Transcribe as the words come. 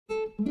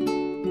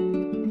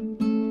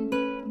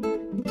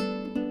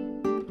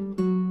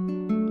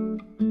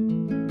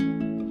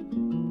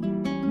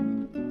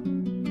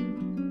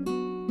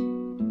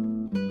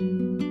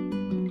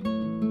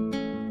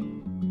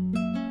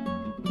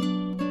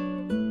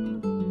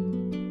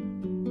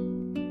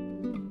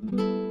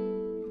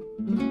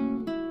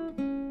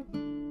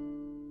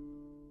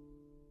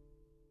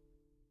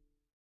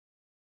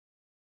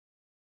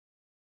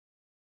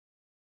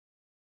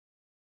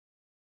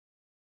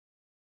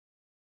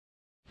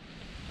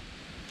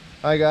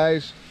Hi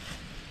guys,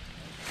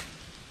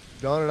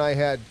 Dawn and I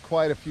had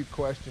quite a few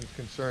questions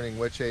concerning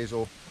witch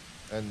hazel,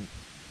 and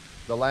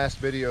the last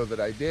video that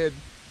I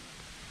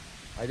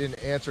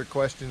didn't answer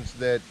questions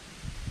that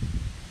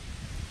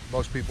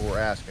most people were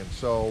asking.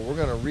 So we're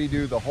going to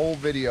redo the whole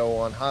video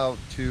on how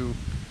to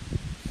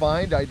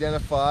find,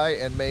 identify,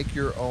 and make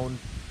your own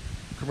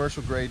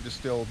commercial grade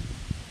distilled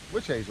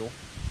witch hazel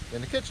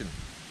in the kitchen.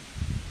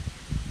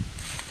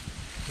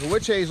 The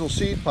witch hazel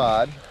seed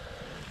pod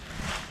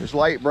is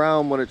light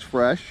brown when it's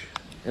fresh,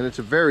 and it's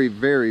a very,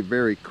 very,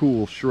 very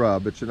cool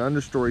shrub. It's an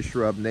understory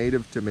shrub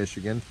native to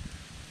Michigan,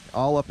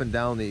 all up and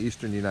down the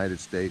eastern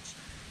United States,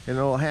 and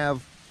it'll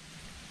have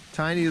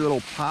tiny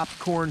little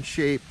popcorn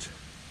shaped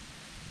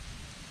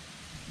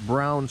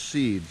brown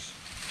seeds,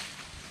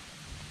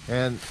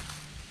 and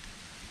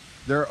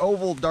they're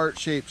oval dart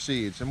shaped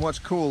seeds. And what's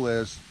cool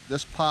is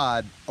this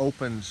pod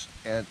opens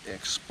and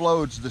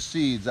explodes the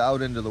seeds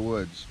out into the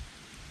woods.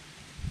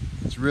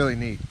 It's really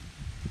neat.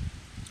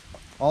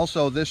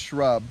 Also, this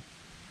shrub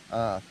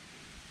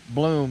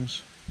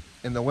blooms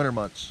in the winter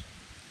months,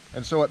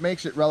 and so it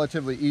makes it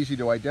relatively easy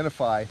to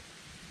identify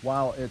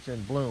while it's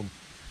in bloom.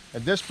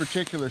 And this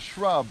particular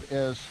shrub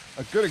is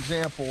a good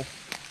example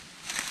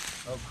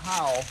of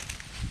how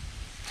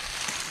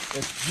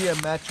it's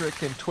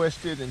geometric and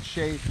twisted and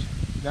shaped.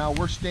 Now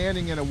we're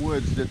standing in a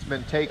woods that's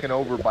been taken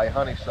over by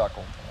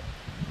honeysuckle,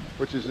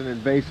 which is an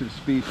invasive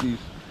species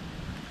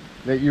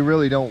that you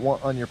really don't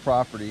want on your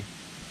property.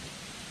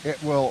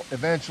 It will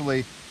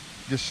eventually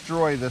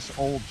destroy this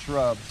old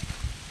shrub.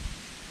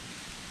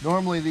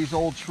 Normally these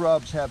old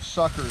shrubs have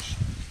suckers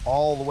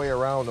all the way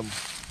around them,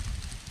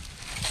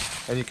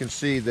 and you can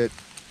see that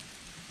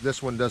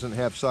this one doesn't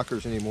have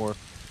suckers anymore.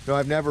 Now,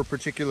 I've never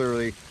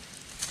particularly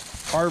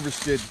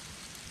harvested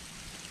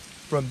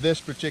from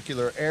this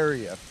particular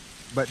area,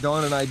 but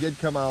Dawn and I did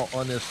come out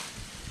on this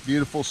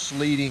beautiful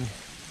sleeting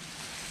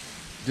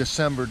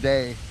December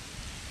day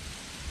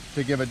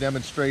to give a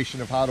demonstration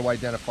of how to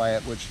identify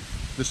it, which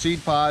the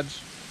seed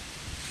pods,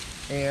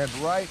 and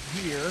right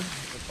here,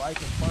 if I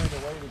can find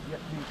a way to get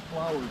these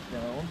flowers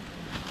down,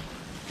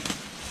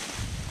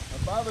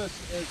 above us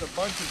is a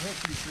bunch of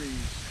hickory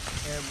trees,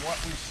 and what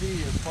we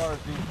see as far as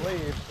these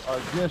leaves are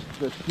just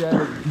the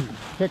shedded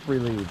hickory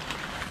leaves.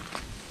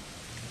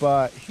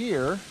 But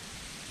here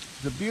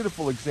is a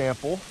beautiful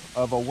example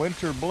of a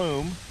winter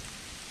bloom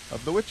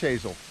of the witch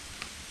hazel.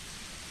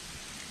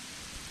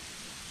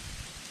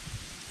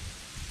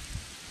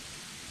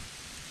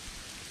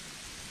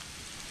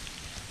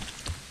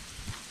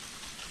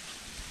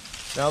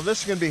 Now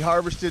this can be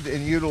harvested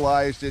and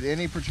utilized at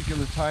any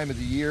particular time of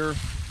the year.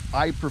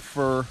 I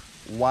prefer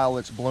while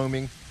it's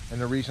blooming, and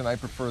the reason I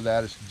prefer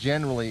that is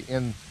generally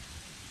in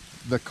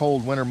the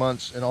cold winter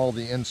months and all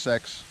the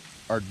insects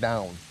are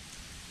down.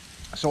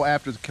 So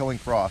after the killing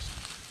frost,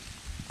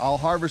 I'll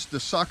harvest the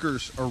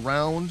suckers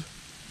around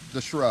the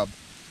shrub,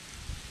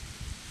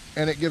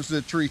 and it gives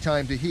the tree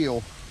time to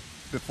heal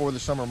before the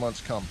summer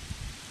months come.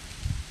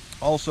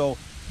 Also,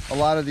 a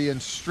lot of the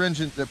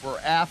astringent that we're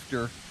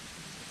after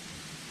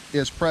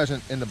is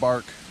present in the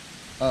bark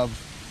of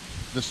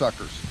the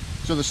suckers.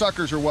 So the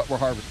suckers are what we're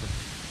harvesting.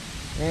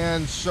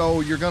 And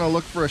so you're going to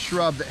look for a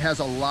shrub that has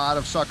a lot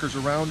of suckers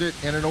around it,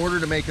 and in order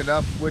to make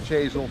enough witch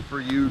hazel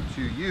for you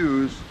to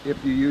use,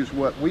 if you use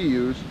what we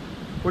use,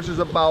 which is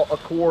about a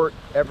quart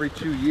every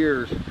 2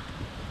 years,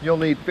 you'll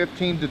need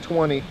 15 to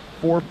 20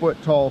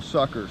 4-foot tall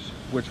suckers,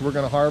 which we're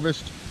going to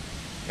harvest,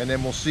 and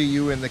then we'll see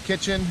you in the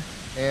kitchen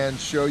and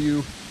show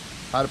you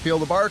how to peel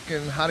the bark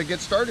and how to get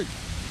started.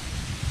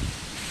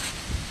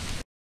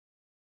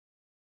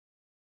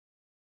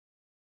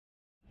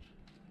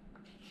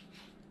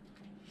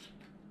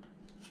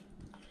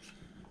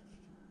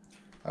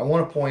 I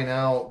want to point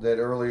out that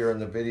earlier in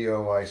the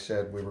video I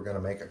said we were going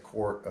to make a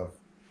quart of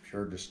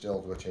pure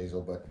distilled witch hazel,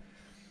 but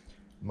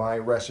my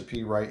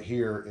recipe right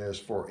here is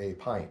for a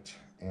pint,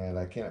 and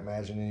I can't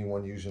imagine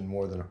anyone using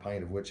more than a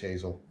pint of witch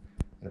hazel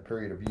in a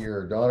period of a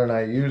year. Dawn and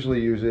I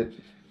usually use it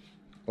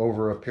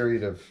over a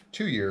period of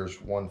 2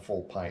 years, 1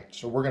 full pint.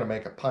 So we're going to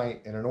make a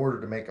pint, and in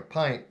order to make a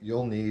pint,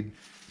 you'll need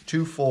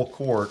 2 full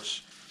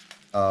quarts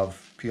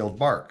of peeled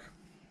bark.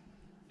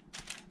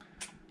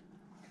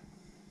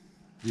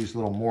 These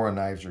little Mora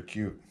knives are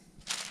cute.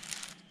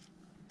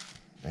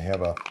 They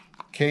have a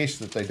case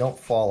that they don't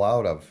fall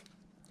out of,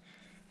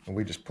 and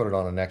we just put it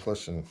on a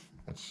necklace, and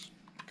it's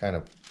kind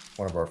of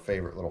one of our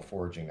favorite little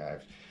foraging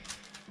knives.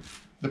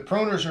 The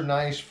pruners are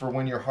nice for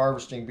when you're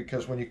harvesting,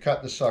 because when you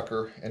cut the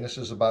sucker, and this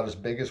is about as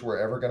big as we're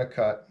ever going to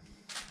cut,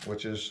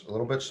 which is a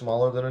little bit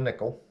smaller than a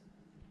nickel,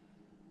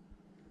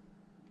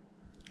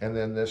 And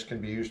then this can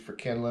be used for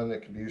kindling.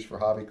 It can be used for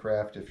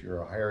hobbycraft. If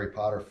you're a Harry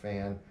Potter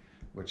fan,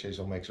 Witch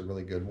Hazel makes a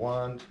really good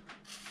wand.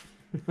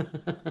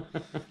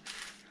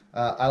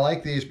 I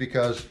like these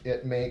because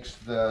it makes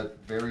the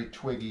very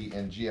twiggy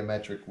and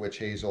geometric Witch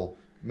Hazel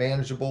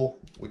manageable.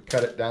 We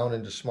cut it down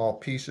into small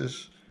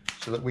pieces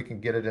so that we can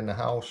get it in the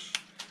house.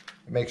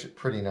 It makes it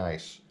pretty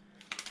nice.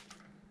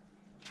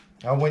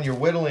 Now when you're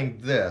whittling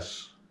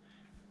this,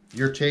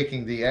 you're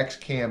taking the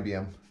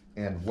ex-cambium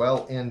and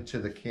well into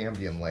the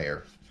cambium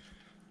layer.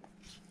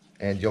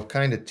 And you'll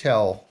kind of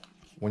tell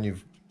when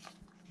you've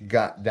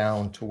got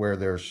down to where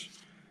there's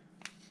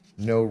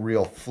no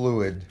real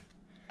fluid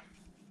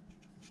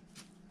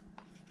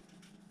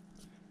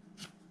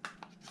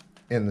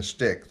in the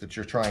stick that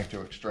you're trying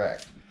to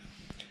extract.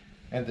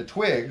 And the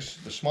twigs,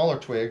 the smaller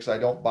twigs, I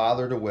don't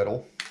bother to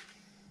whittle.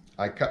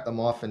 I cut them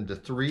off into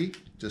 3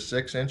 to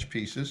 6 inch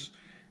pieces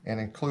and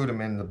include them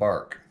in the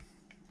bark.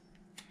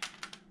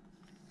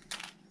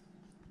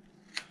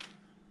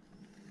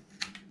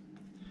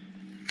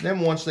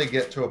 Then once they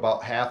get to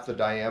about half the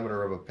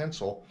diameter of a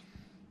pencil,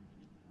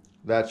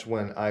 that's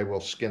when I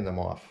will skin them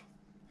off.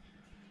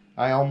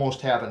 I almost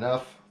have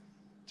enough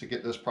to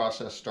get this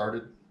process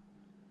started.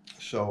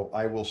 So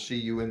I will see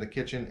you in the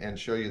kitchen and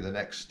show you the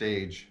next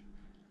stage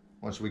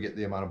once we get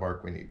the amount of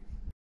bark we need.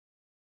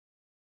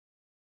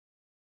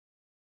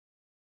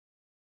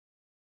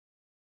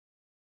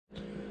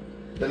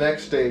 The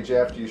next stage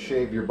after you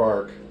shave your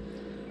bark,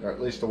 or at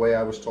least the way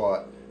I was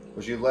taught,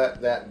 was you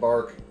let that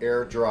bark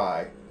air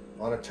dry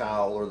on a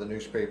towel or the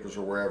newspapers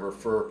or wherever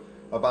for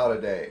about a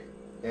day.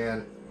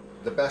 And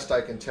the best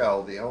I can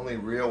tell, the only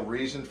real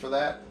reason for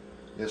that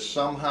is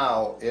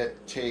somehow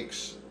it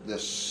takes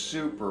this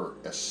super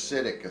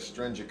acidic,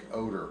 astringent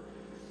odor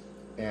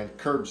and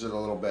curbs it a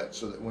little bit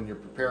so that when you're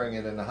preparing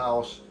it in the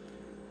house,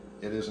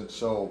 it isn't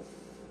so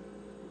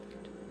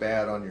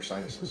bad on your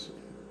sinuses.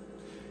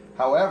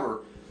 However,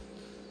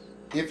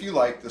 if you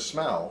like the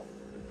smell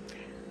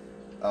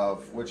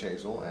of witch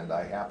hazel, and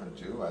I happen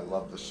to, I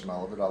love the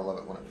smell of it, I love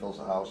it when it fills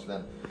the house,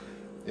 then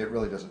it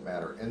really doesn't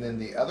matter. And then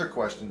the other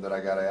question that I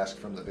got asked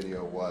from the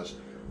video was,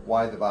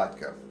 why the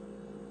vodka?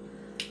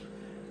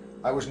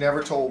 I was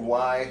never told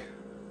why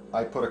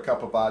I put a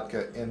cup of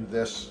vodka in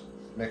this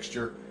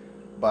mixture,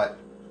 but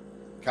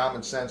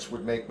common sense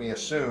would make me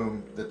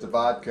assume that the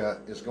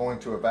vodka is going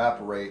to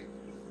evaporate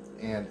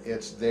and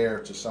it's there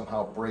to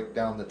somehow break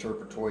down the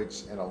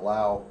terpenoids and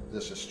allow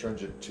this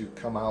astringent to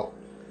come out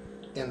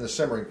in the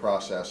simmering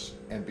process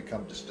and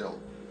become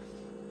distilled.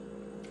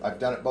 I've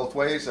done it both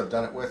ways. I've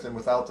done it with and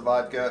without the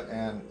vodka,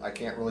 and I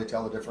can't really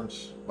tell the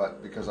difference,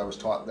 but because I was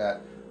taught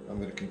that, I'm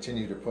going to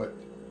continue to put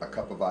a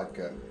cup of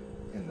vodka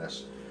in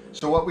this.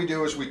 So what we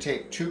do is we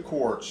take 2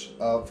 quarts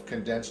of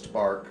condensed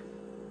bark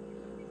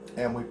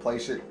and we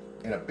place it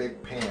in a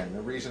big pan.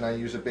 The reason I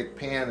use a big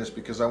pan is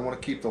because I want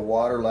to keep the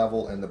water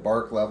level and the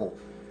bark level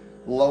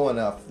low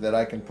enough that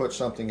I can put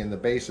something in the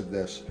base of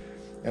this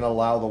and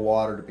allow the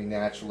water to be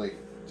naturally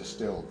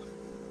distilled.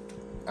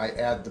 I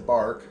add the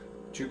bark,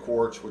 2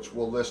 quarts, which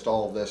we'll list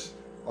all of this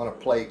on a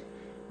plate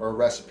or a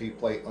recipe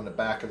plate on the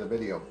back of the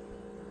video.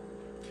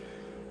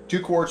 2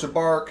 quarts of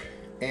bark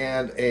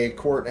and 1.5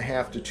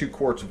 quarts to 2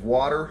 quarts of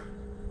water,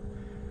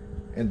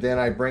 and then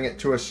I bring it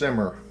to a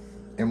simmer.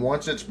 And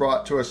once it's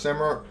brought to a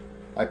simmer,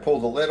 I pull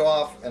the lid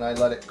off and I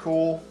let it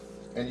cool,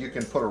 and you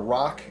can put a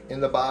rock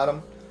in the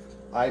bottom.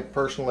 I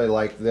personally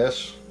like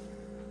this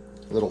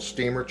little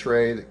steamer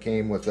tray that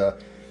came with a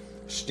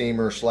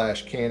steamer /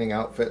 canning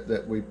outfit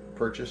that we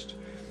purchased,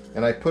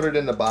 and I put it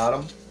in the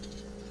bottom,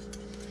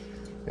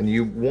 and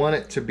you want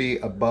it to be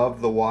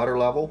above the water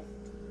level.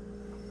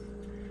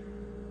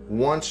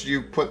 Once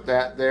you put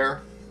that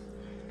there,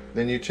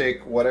 then you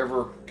take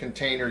whatever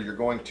container you're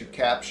going to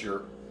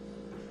capture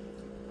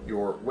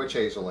your witch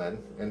hazel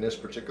in. In this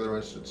particular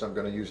instance, I'm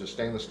going to use a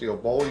stainless steel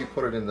bowl. You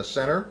put it in the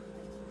center,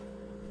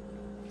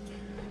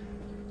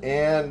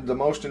 and the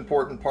most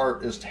important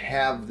part is to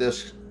have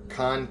this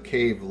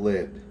concave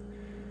lid.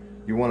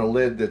 You want a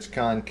lid that's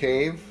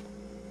concave,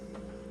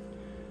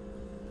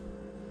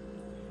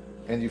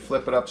 and you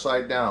flip it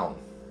upside down.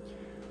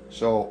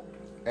 So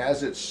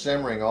as it's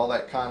simmering, all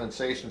that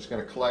condensation is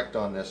going to collect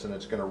on this, and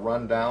it's going to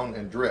run down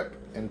and drip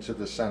into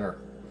the center.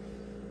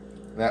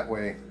 That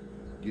way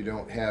you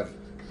don't have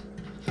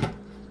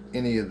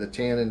any of the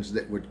tannins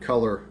that would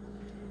color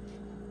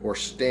or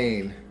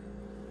stain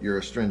your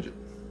astringent.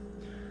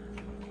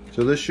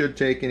 So this should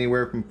take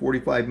anywhere from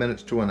 45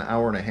 minutes to 1.5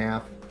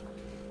 hours.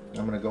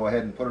 I'm going to go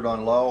ahead and put it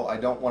on low. I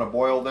don't want to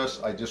boil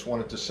this, I just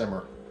want it to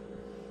simmer.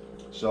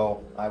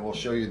 So I will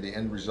show you the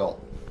end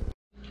result.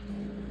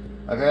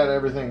 I've had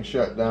everything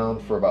shut down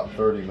for about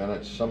 30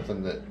 minutes.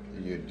 Something that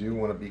you do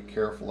want to be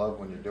careful of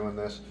when you're doing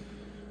this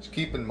is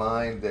keep in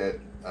mind that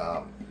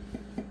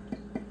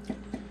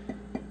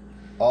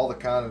all the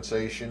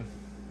condensation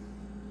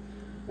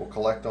will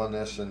collect on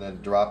this and then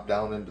drop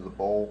down into the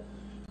bowl.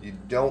 You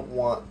don't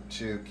want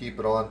to keep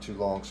it on too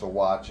long, so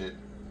watch it,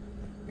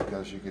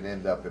 because you can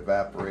end up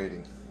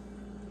evaporating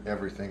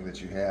everything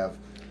that you have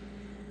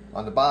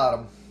on the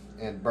bottom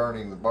and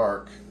burning the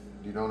bark.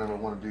 You don't ever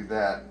want to do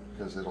that,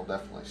 because it'll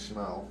definitely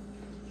smell.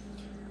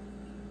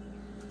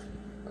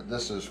 But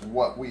this is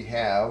what we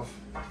have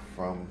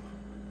from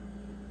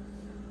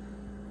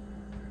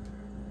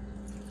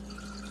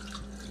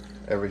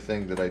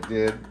everything that I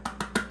did.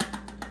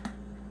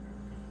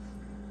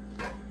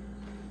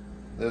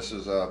 This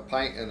is a 1.5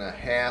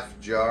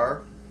 pint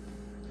jar,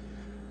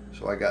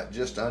 so I got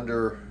just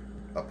under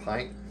a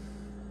pint.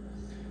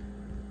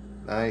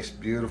 Nice,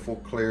 beautiful,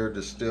 clear,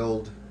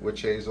 distilled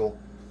witch hazel.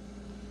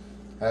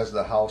 Has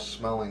the house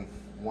smelling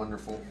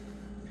wonderful.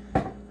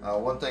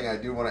 One thing I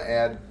do want to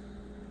add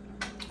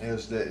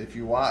is that if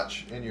you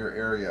watch in your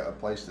area a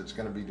place that's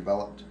going to be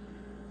developed,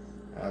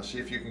 see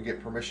if you can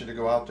get permission to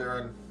go out there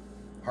and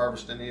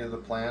harvest any of the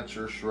plants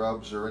or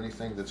shrubs or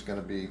anything that's going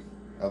to be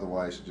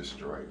otherwise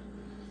destroyed.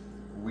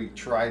 We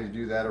try to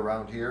do that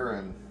around here,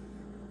 and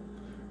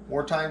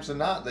more times than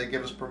not they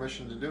give us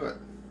permission to do it.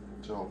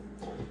 So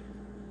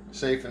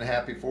safe and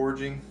happy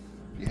foraging.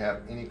 If you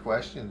have any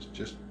questions,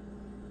 just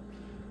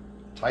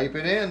type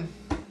it in.